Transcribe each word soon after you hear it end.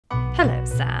Hello,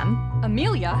 Sam.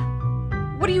 Amelia?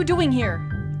 What are you doing here?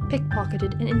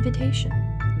 Pickpocketed an invitation.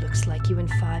 Looks like you and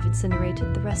Five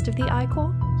incinerated the rest of the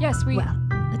Ichor. Yes, Well,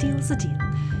 a deal's a deal.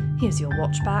 Here's your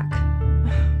watch back.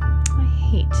 I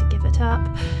hate to give it up.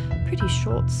 Pretty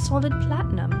short, solid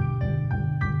platinum.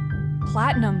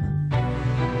 Platinum.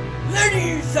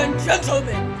 Ladies and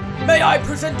gentlemen, may I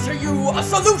present to you a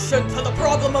solution to the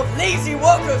problem of lazy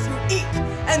workers who eat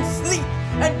and sleep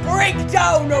and break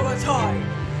down over time.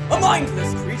 A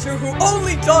mindless creature who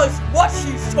only does what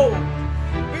she's told.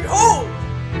 Behold,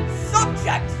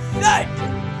 subject said!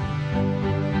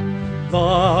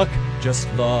 Look, just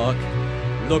look.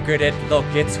 Look at it, look,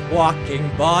 it's walking,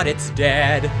 but it's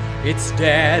dead. It's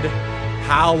dead.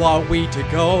 How are we to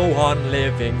go on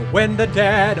living when the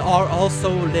dead are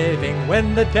also living?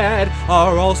 When the dead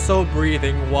are also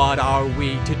breathing, what are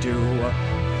we to do?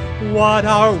 What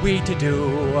are we to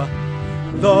do?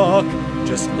 Look,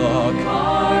 just look.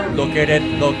 Look at it,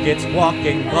 look, it's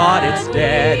walking, but it's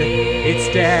dead.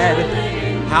 It's dead.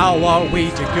 How are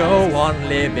we to go on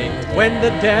living when the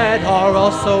dead are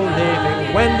also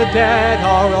living? When the dead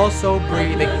are also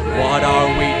breathing, what are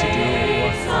we to do?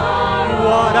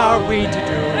 What are we to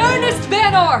do? Ernest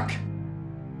Van Ark!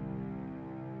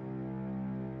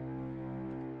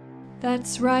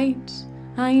 That's right,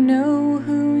 I know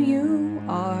who you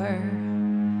are.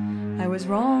 I was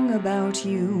wrong about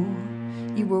you,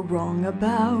 you were wrong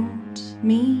about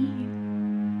me.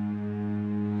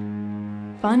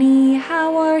 Funny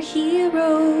how our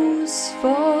heroes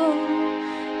fall.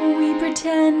 We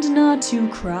pretend not to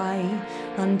cry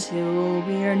until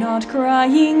we're not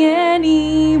crying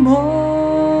anymore.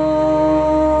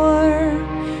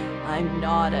 I'm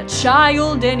not a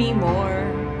child anymore,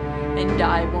 and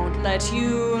I won't let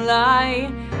you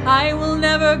lie. I will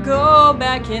never go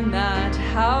back in that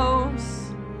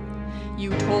house.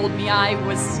 You told me I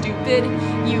was stupid.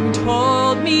 You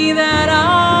told me that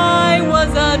I was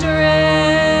adrift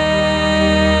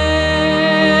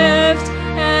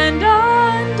and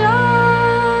undying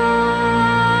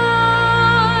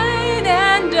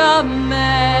and a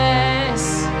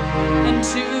mess and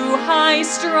too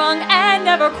high-strung and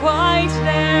never quite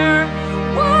there.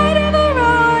 Whatever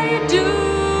I do,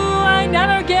 I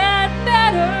never get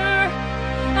better,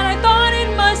 and I thought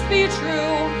it must be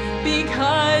true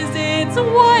because it's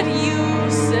what you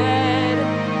said.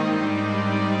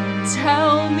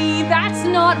 Tell me that's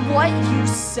not what you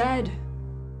said.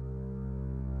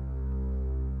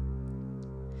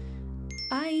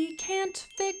 I can't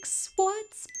fix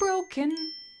what's broken.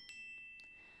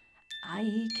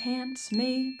 I can't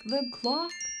make the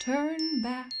clock turn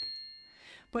back,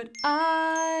 but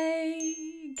I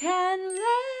can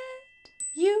let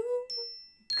you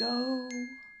go.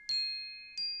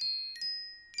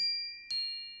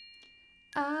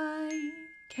 I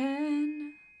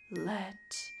can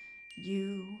let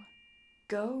you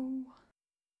go.